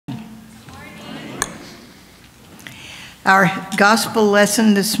Our gospel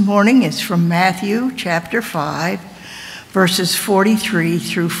lesson this morning is from Matthew chapter 5, verses 43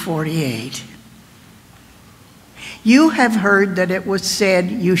 through 48. You have heard that it was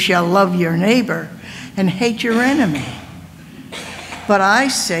said, "You shall love your neighbor and hate your enemy." But I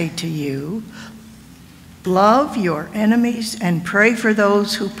say to you, love your enemies and pray for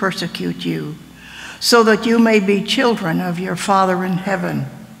those who persecute you, so that you may be children of your Father in heaven.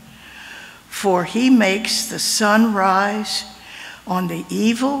 For he makes the sun rise on the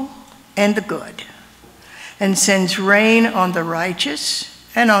evil and the good, and sends rain on the righteous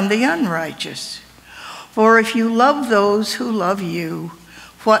and on the unrighteous. For if you love those who love you,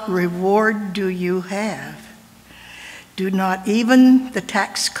 what reward do you have? Do not even the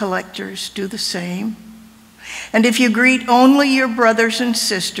tax collectors do the same? And if you greet only your brothers and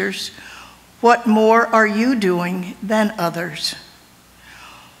sisters, what more are you doing than others?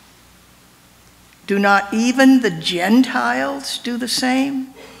 Do not even the Gentiles do the same?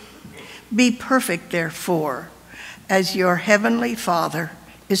 Be perfect, therefore, as your heavenly Father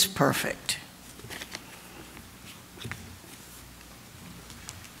is perfect.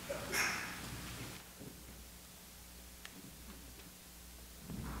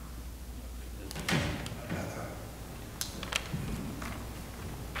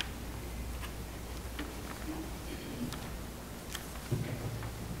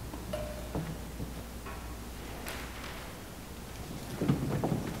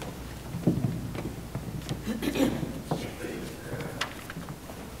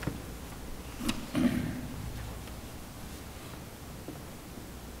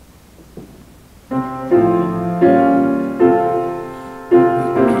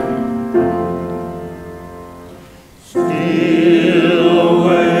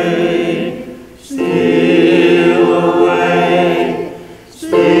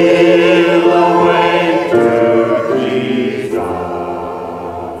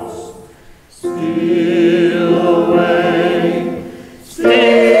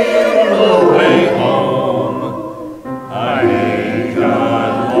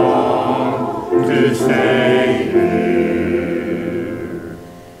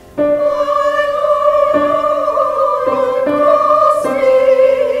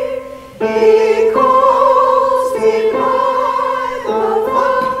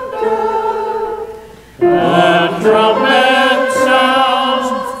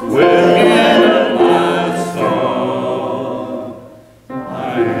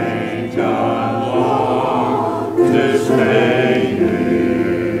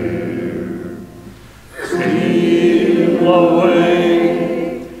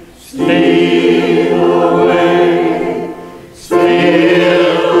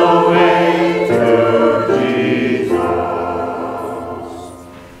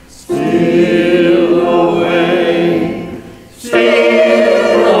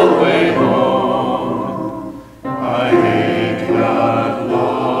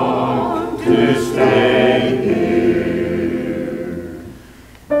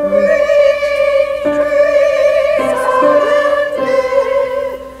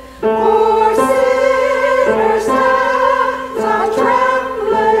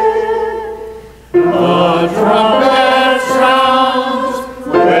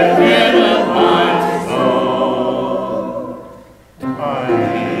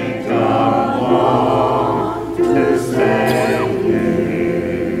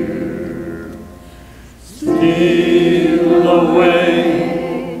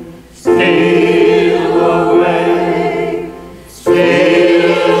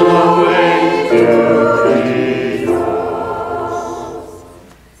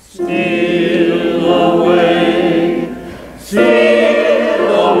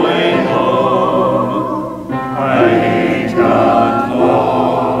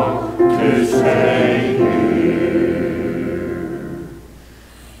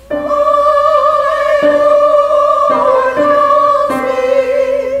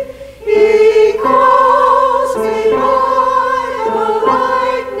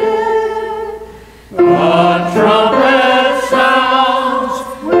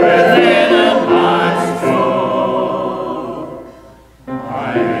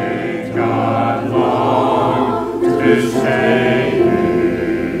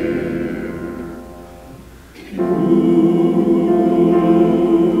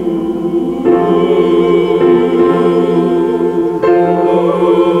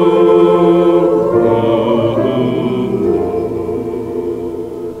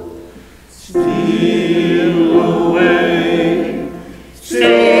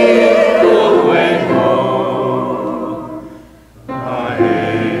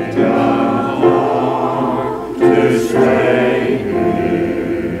 Stay.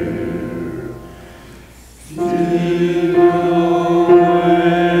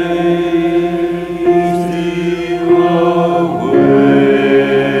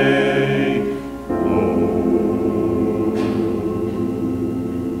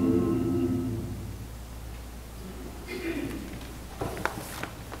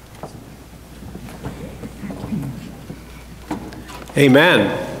 Amen.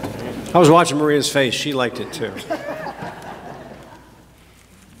 I was watching Maria's face. She liked it too.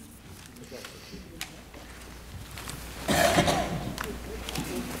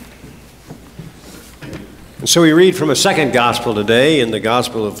 And so we read from a second gospel today, in the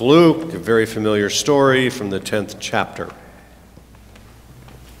Gospel of Luke, a very familiar story from the 10th chapter.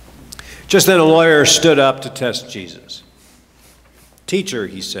 Just then a lawyer stood up to test Jesus. "Teacher,"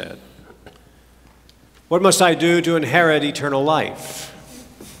 he said, "what must I do to inherit eternal life?"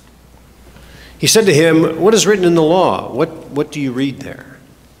 He said to him, "What is written in the law? What do you read there?"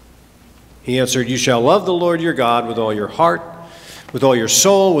 He answered, "You shall love the Lord your God with all your heart, with all your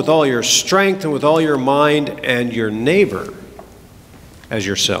soul, with all your strength, and with all your mind, and your neighbor as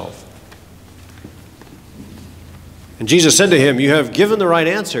yourself." And Jesus said to him, "You have given the right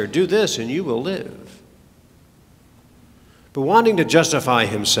answer. Do this, and you will live." But wanting to justify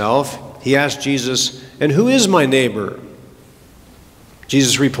himself, he asked Jesus, "And who is my neighbor?"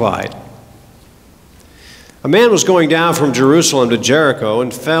 Jesus replied, "A man was going down from Jerusalem to Jericho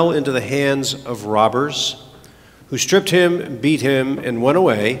and fell into the hands of robbers, who stripped him, beat him, and went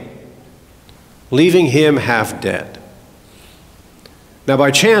away, leaving him half dead. Now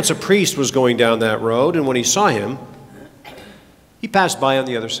by chance a priest was going down that road, and when he saw him, he passed by on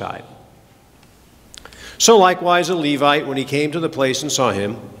the other side. So likewise a Levite, when he came to the place and saw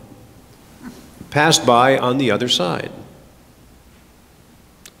him, passed by on the other side.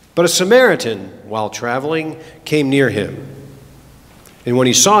 But a Samaritan, while traveling, came near him. And when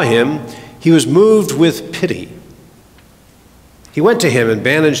he saw him, he was moved with pity. He went to him and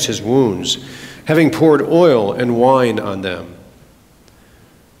bandaged his wounds, having poured oil and wine on them.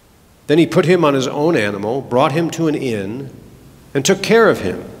 Then he put him on his own animal, brought him to an inn, and took care of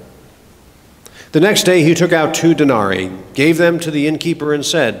him. The next day he took out 2 denarii, gave them to the innkeeper, and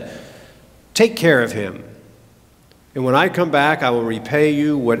said, 'Take care of him, and when I come back I will repay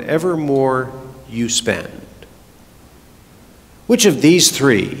you whatever more you spend.' Which of these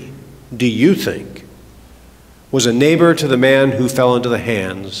 3 do you think was a neighbor to the man who fell into the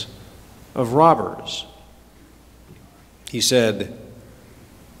hands of robbers?" He said,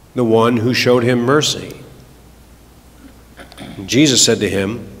 "The one who showed him mercy." And Jesus said to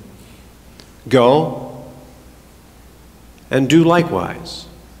him, "Go and do likewise."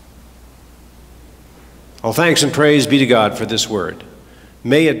 All thanks and praise be to God for this word.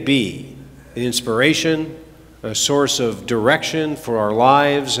 May it be an inspiration, a source of direction for our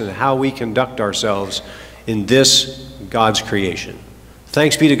lives and how we conduct ourselves in this God's creation.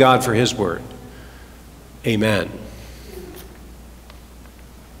 Thanks be to God for his word. Amen.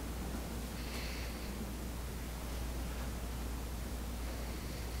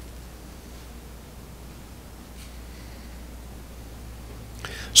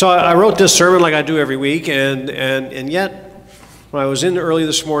 So I wrote this sermon like I do every week, and yet when I was in early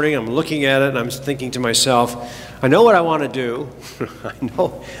this morning, I'm looking at it and I'm thinking to myself, I know what I want to do. I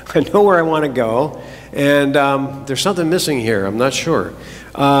know where I want to go, and there's something missing here. I'm not sure.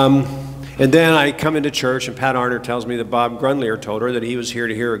 And then I come into church, and Pat Arner tells me that Bob Grundlier told her that he was here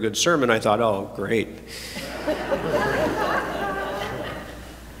to hear a good sermon. I thought, oh, great.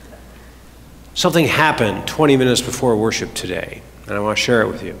 Something happened 20 minutes before worship today, and I want to share it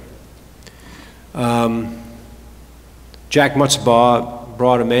with you. Jack Mutzbaugh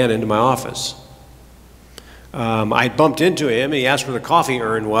brought a man into my office. I bumped into him, and he asked where the coffee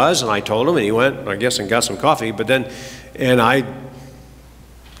urn was, and I told him, and he went, I guess, and got some coffee. But then, and I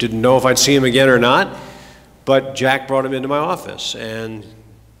didn't know if I'd see him again or not, but Jack brought him into my office and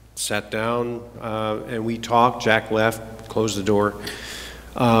sat down, and we talked. Jack left, closed the door.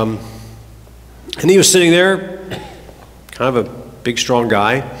 And he was sitting there, kind of a big, strong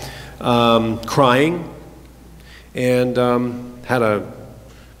guy, crying, and had a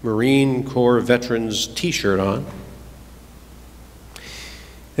Marine Corps Veterans t-shirt on.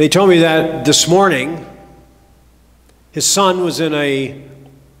 And he told me that this morning, his son was in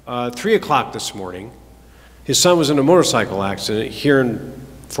 3 o'clock this morning, his son was in a motorcycle accident here in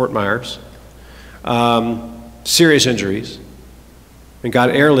Fort Myers, serious injuries, and got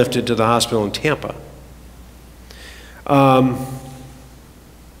airlifted to the hospital in Tampa.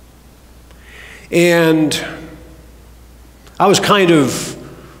 And I was kind of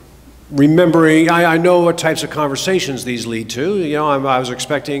remembering, I know what types of conversations these lead to. You know, I was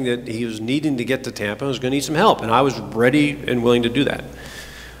expecting that he was needing to get to Tampa and was going to need some help, and I was ready and willing to do that.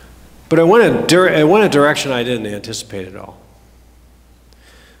 But it went a direction I didn't anticipate at all.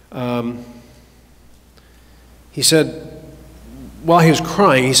 He said, while he was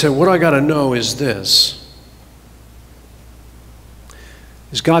crying, he said, what I got to know is this.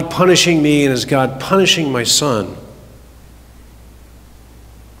 Is God punishing me, and is God punishing my son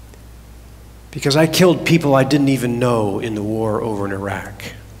because I killed people I didn't even know in the war over in Iraq.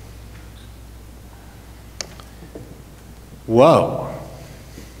 Whoa.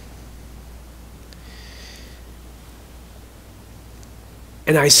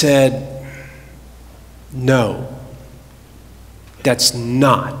 And I said, no, that's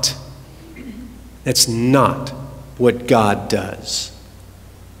not what God does.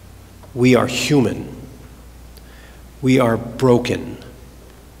 We are human. We are broken.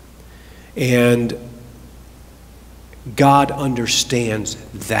 And God understands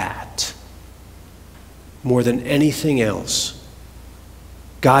that more than anything else.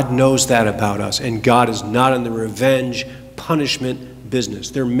 God knows that about us, and God is not in the revenge, punishment business.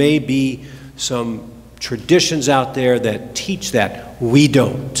 There may be some traditions out there that teach that. We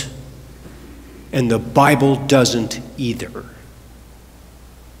don't. And the Bible doesn't either.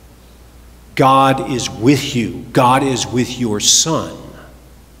 God is with you. God is with your son.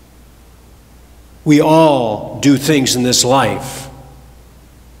 We all do things in this life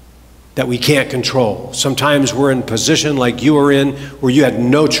that we can't control. Sometimes we're in a position like you were in where you had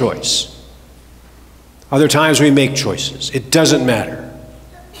no choice. Other times we make choices. It doesn't matter.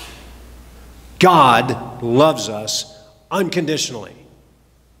 God loves us unconditionally.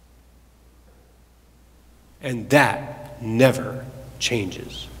 And that never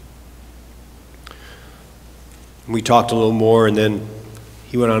changes. We talked a little more, and then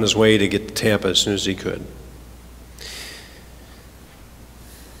he went on his way to get to Tampa as soon as he could.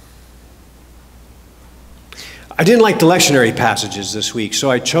 I didn't like the lectionary passages this week, so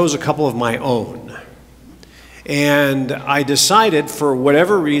I chose a couple of my own. And I decided, for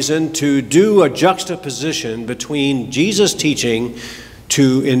whatever reason, to do a juxtaposition between Jesus' teaching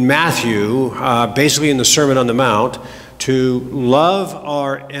in Matthew, basically in the Sermon on the Mount, to love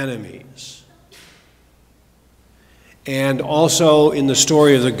our enemies. And also in the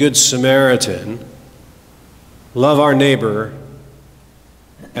story of the Good Samaritan, love our neighbor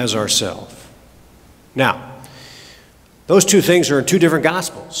as ourselves. Now, those two things are in two different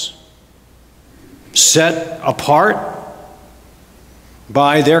Gospels, set apart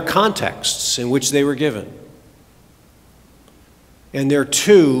by their contexts in which they were given. And they're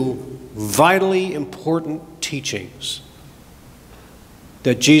two vitally important teachings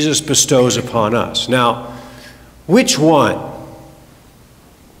that Jesus bestows upon us. Now, which one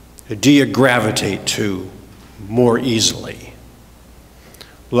do you gravitate to more easily?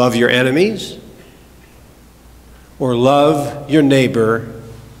 Love your enemies, or love your neighbor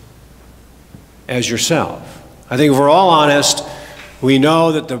as yourself? I think if we're all honest, we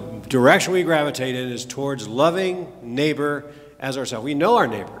know that the direction we gravitate in is towards loving neighbor as ourselves. We know our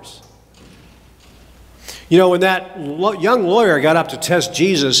neighbors. You know, when that young lawyer got up to test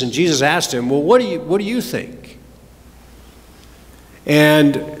Jesus, and Jesus asked him, well, what do you think?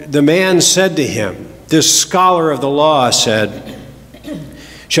 And the man said to him, this scholar of the law said,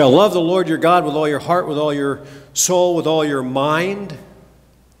 shall love the Lord your God with all your heart, with all your soul, with all your mind,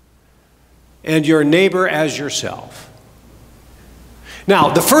 and your neighbor as yourself. Now,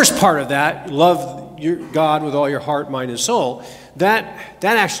 the first part of that, love your God with all your heart, mind, and soul, that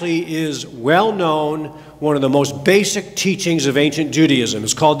actually is well known, one of the most basic teachings of ancient Judaism.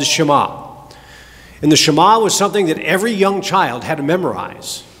 It's called the Shema. And the Shema was something that every young child had to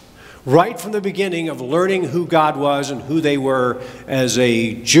memorize right from the beginning of learning who God was and who they were as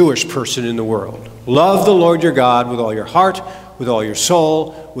a Jewish person in the world. Love the Lord your God with all your heart, with all your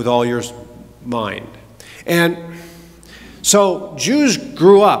soul, with all your mind. And so Jews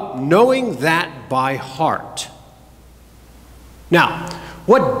grew up knowing that by heart. Now,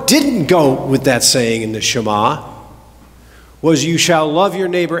 what didn't go with that saying in the Shema was you shall love your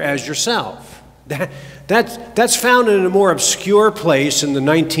neighbor as yourself. That's found in a more obscure place in the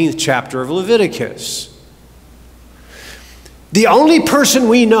 19th chapter of Leviticus. The only person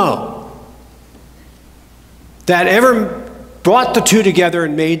we know that ever brought the two together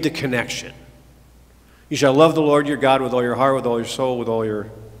and made the connection, you shall love the Lord your God with all your heart, with all your soul, with all your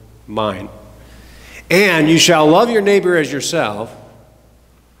mind, and you shall love your neighbor as yourself,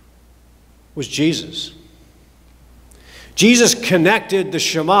 was Jesus. Jesus connected the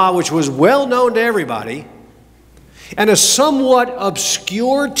Shema, which was well known to everybody, and a somewhat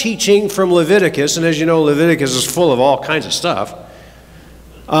obscure teaching from Leviticus, and as you know, Leviticus is full of all kinds of stuff,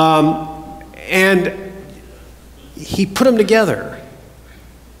 and he put them together.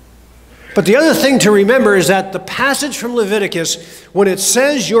 But the other thing to remember is that the passage from Leviticus, when it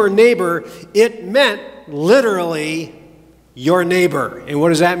says your neighbor, it meant literally your neighbor. And what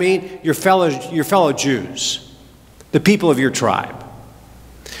does that mean? Your fellow Jews. The people of your tribe.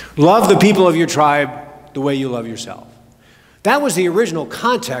 Love the people of your tribe the way you love yourself. That was the original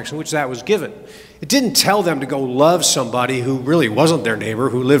context in which that was given. It didn't tell them to go love somebody who really wasn't their neighbor,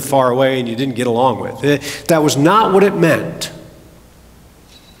 who lived far away and you didn't get along with. That was not what it meant.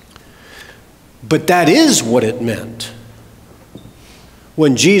 But that is what it meant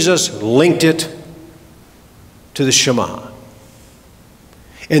when Jesus linked it to the Shema.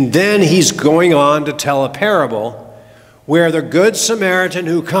 And then he's going on to tell a parable where the Good Samaritan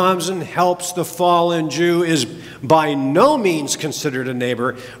who comes and helps the fallen Jew is by no means considered a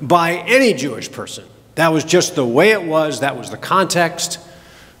neighbor by any Jewish person. That was just the way it was. That was the context.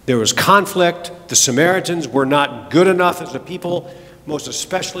 There was conflict. The Samaritans were not good enough as a people, most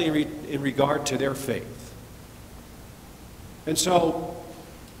especially in regard to their faith. And so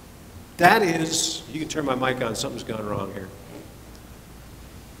that is, you can turn my mic on, something's gone wrong here.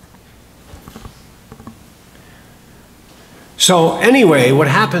 So anyway, what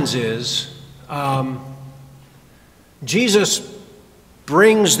happens is Jesus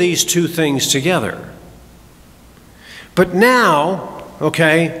brings these two things together. But now,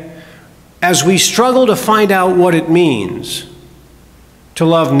 okay, as we struggle to find out what it means to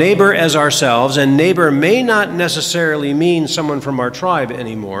love neighbor as ourselves, and neighbor may not necessarily mean someone from our tribe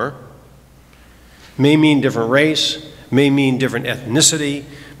anymore, may mean different race, may mean different ethnicity,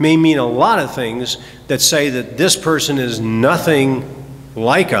 may mean a lot of things that say that this person is nothing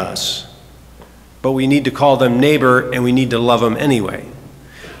like us, but we need to call them neighbor and we need to love them anyway.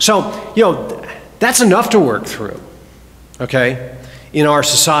 So, you know, that's enough to work through, okay? In our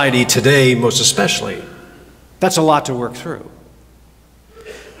society today, most especially. That's a lot to work through.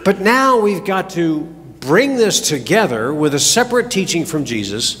 But now we've got to bring this together with a separate teaching from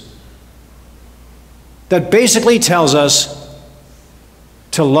Jesus that basically tells us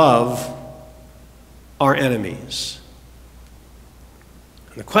to love our enemies.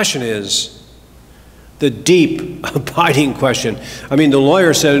 And the question is, the deep, abiding question. I mean, the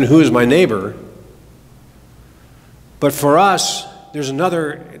lawyer said, and who is my neighbor? But for us, there's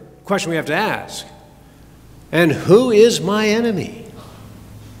another question we have to ask. And who is my enemy?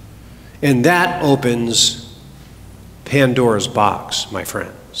 And that opens Pandora's box, my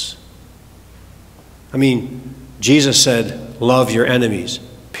friends. I mean, Jesus said, love your enemies,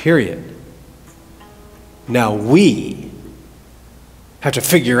 period. Now we have to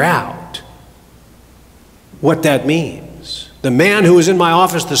figure out what that means. The man who was in my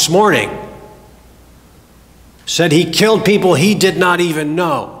office this morning said he killed people he did not even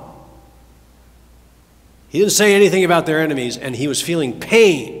know. He didn't say anything about their enemies, and he was feeling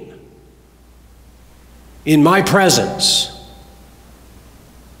pain in my presence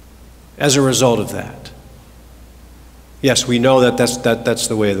as a result of that. Yes, we know that that's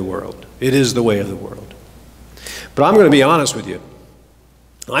the way of the world. It is the way of the world. But I'm going to be honest with you.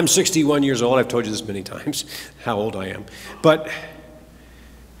 I'm 61 years old. I've told you this many times, how old I am. But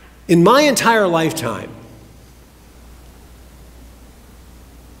in my entire lifetime,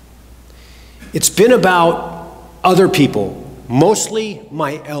 it's been about other people, mostly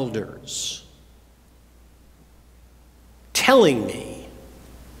my elders, telling me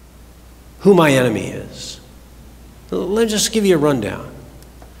who my enemy is. Let me just give you a rundown.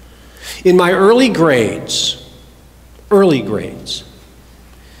 In my early grades, I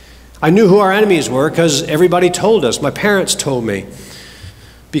knew who our enemies were because everybody told us. My parents told me,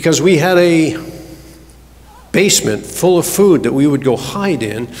 because we had a basement full of food that we would go hide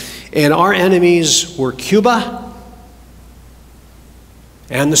in, and our enemies were Cuba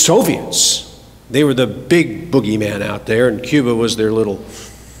and the Soviets. They were the big boogeyman out there, and Cuba was their little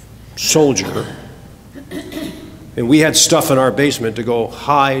soldier. And we had stuff in our basement to go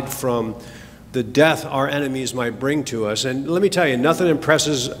hide from the death our enemies might bring to us. And let me tell you, nothing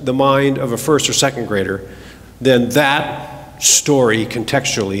impresses the mind of a first or second grader than that story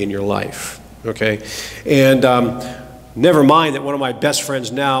contextually in your life, okay? And never mind that one of my best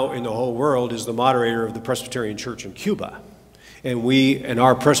friends now in the whole world is the moderator of the Presbyterian Church in Cuba. And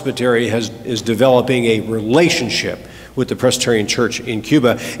our presbytery is developing a relationship with the Presbyterian Church in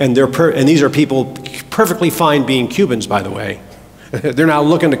Cuba. And these are people perfectly fine being Cubans, by the way. They're not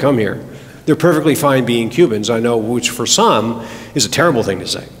looking to come here. They're perfectly fine being Cubans, I know, which for some is a terrible thing to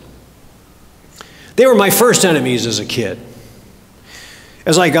say. They were my first enemies as a kid.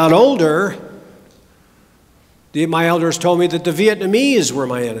 As I got older, my elders told me that the Vietnamese were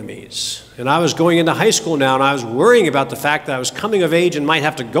my enemies. And I was going into high school now, and I was worrying about the fact that I was coming of age and might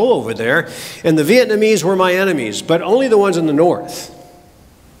have to go over there. And the Vietnamese were my enemies, but only the ones in the north.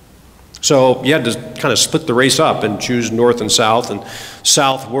 So you had to kind of split the race up and choose north and south. And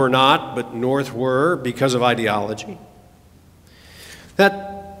south were not, but north were because of ideology.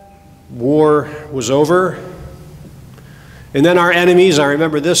 That war was over. And then our enemies, I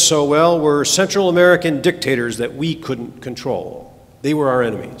remember this so well, were Central American dictators that we couldn't control. They were our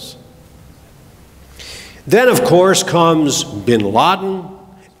enemies. Then, of course, comes bin Laden,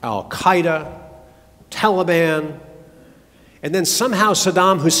 Al-Qaeda, Taliban, and then somehow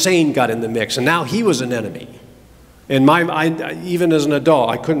Saddam Hussein got in the mix, and now he was an enemy. And even as an adult,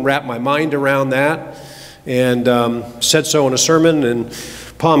 I couldn't wrap my mind around that, and said so in a sermon in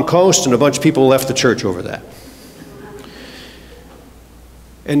Palm Coast, and a bunch of people left the church over that.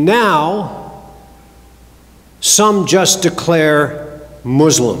 And now, some just declare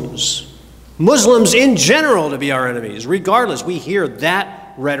Muslims in general to be our enemies, regardless. We hear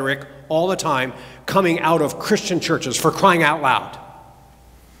that rhetoric all the time coming out of Christian churches, for crying out loud.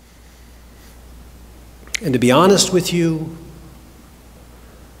 And to be honest with you,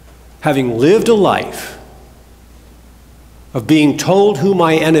 having lived a life of being told who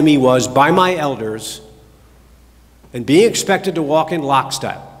my enemy was by my elders and being expected to walk in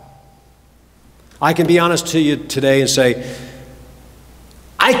lockstep, I can be honest to you today and say,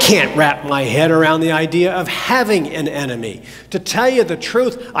 I can't wrap my head around the idea of having an enemy. To tell you the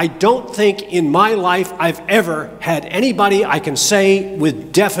truth, I don't think in my life I've ever had anybody I can say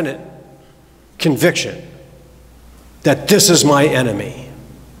with definite conviction that this is my enemy.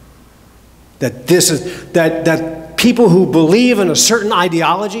 That people who believe in a certain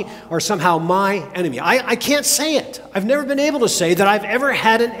ideology are somehow my enemy. I can't say it. I've never been able to say that I've ever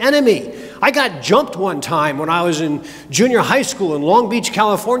had an enemy. I got jumped one time when I was in junior high school in Long Beach,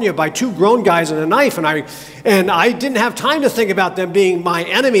 California, by two grown guys and a knife, and I didn't have time to think about them being my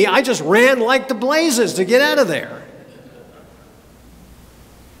enemy. I just ran like the blazes to get out of there.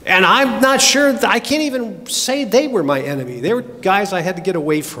 And I'm not sure, I can't even say they were my enemy. They were guys I had to get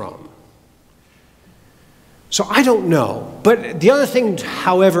away from. So I don't know. But the other thing,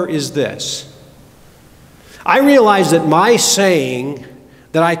 however, is this. I realize that my saying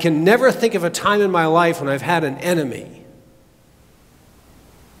that I can never think of a time in my life when I've had an enemy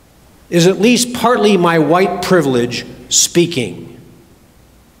is at least partly my white privilege speaking.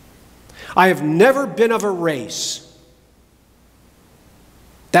 I have never been of a race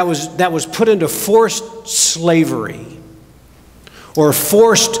that was put into forced slavery or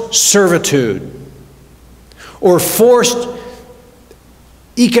forced servitude or forced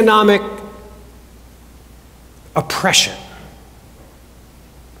economic oppression.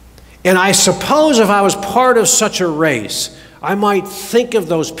 And I suppose if I was part of such a race, I might think of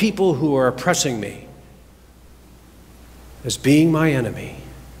those people who are oppressing me as being my enemy.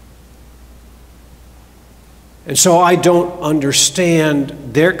 And so I don't understand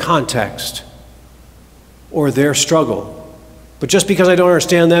their context or their struggle. But just because I don't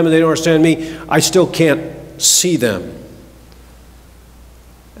understand them and they don't understand me, I still can't see them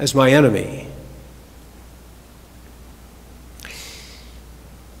as my enemy.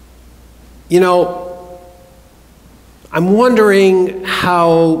 You know, I'm wondering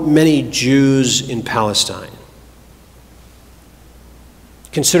how many Jews in Palestine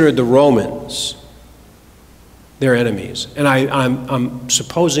considered the Romans their enemies. And I'm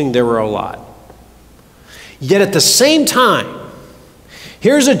supposing there were a lot. Yet at the same time,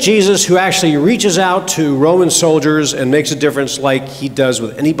 here's a Jesus who actually reaches out to Roman soldiers and makes a difference like he does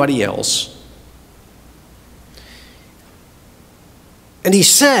with anybody else. And he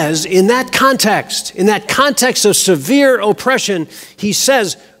says, in that context of severe oppression, he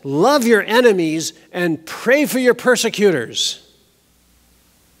says, love your enemies and pray for your persecutors.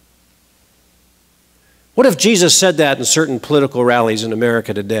 What if Jesus said that in certain political rallies in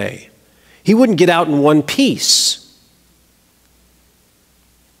America today? He wouldn't get out in one piece.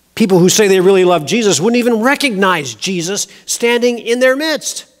 People who say they really love Jesus wouldn't even recognize Jesus standing in their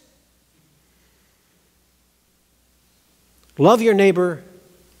midst. Love your neighbor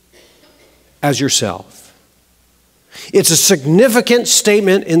as yourself. It's a significant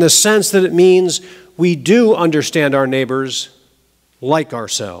statement in the sense that it means we do understand our neighbors like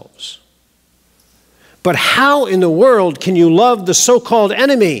ourselves. But how in the world can you love the so-called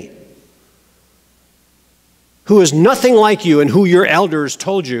enemy who is nothing like you and who your elders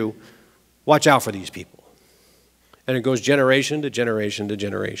told you, watch out for these people? And it goes generation to generation to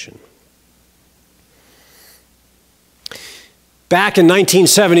generation. Back in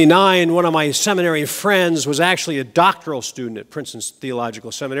 1979, one of my seminary friends was actually a doctoral student at Princeton Theological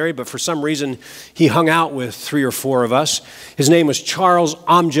Seminary, but for some reason he hung out with 3 or 4 of us. His name was Charles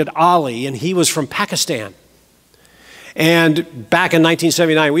Amjad Ali, and he was from Pakistan. And back in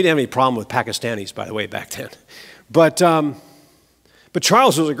 1979, we didn't have any problem with Pakistanis, by the way, back then. But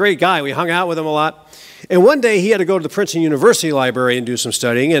Charles was a great guy. We hung out with him a lot. And one day he had to go to the Princeton University library and do some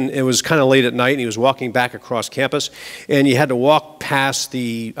studying, and it was kind of late at night, and he was walking back across campus, and he had to walk past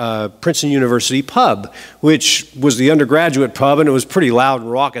the Princeton University pub, which was the undergraduate pub, and it was pretty loud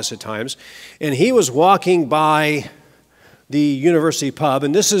and raucous at times. And he was walking by the university pub,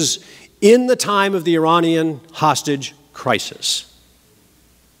 and this is in the time of the Iranian hostage crisis.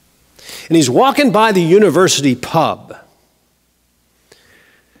 And he's walking by the university pub.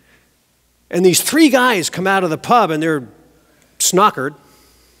 And these three guys come out of the pub, and they're snockered.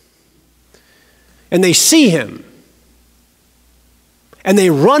 And they see him. And they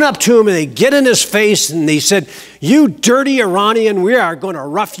run up to him, and they get in his face, and they said, "You dirty Iranian, we are going to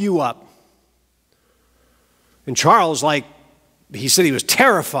rough you up." And Charles, he said he was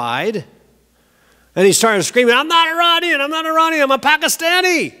terrified. And he started screaming, "I'm not Iranian, I'm not Iranian, I'm a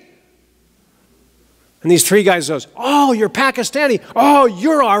Pakistani." And these three guys goes, "Oh, you're Pakistani. Oh,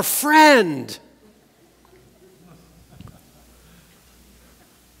 you're our friend."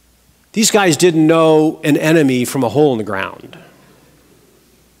 These guys didn't know an enemy from a hole in the ground.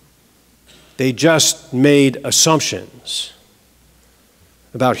 They just made assumptions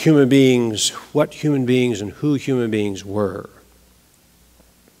about human beings, what human beings and who human beings were.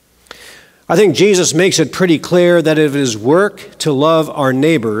 I think Jesus makes it pretty clear that it is work to love our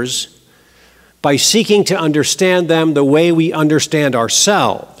neighbors by seeking to understand them the way we understand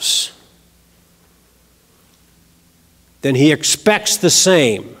ourselves. Then he expects the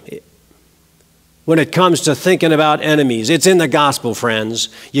same when it comes to thinking about enemies. It's in the gospel, friends.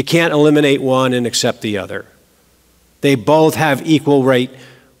 You can't eliminate one and accept the other. They both have equal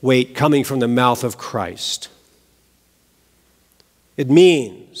weight coming from the mouth of Christ. It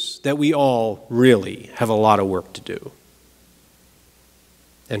means that we all really have a lot of work to do.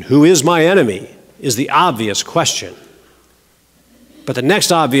 And who is my enemy is the obvious question. But the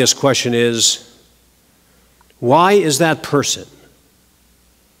next obvious question is, why is that person?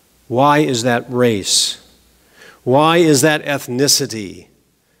 Why is that race? Why is that ethnicity?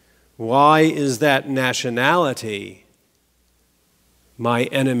 Why is that nationality my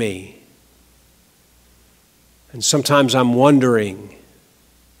enemy? And sometimes I'm wondering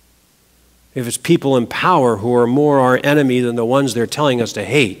if it's people in power who are more our enemy than the ones they're telling us to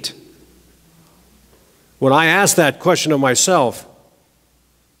hate. When I ask that question of myself,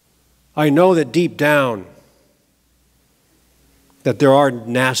 I know that deep down that there are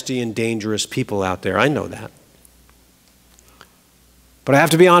nasty and dangerous people out there. I know that. But I have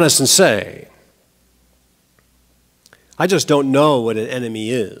to be honest and say, I just don't know what an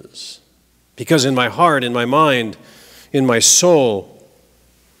enemy is. Because in my heart, in my mind, in my soul,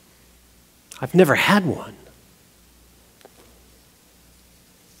 I've never had one.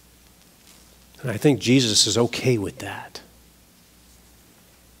 And I think Jesus is okay with that.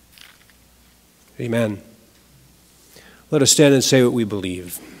 Amen. Let us stand and say what we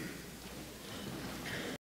believe.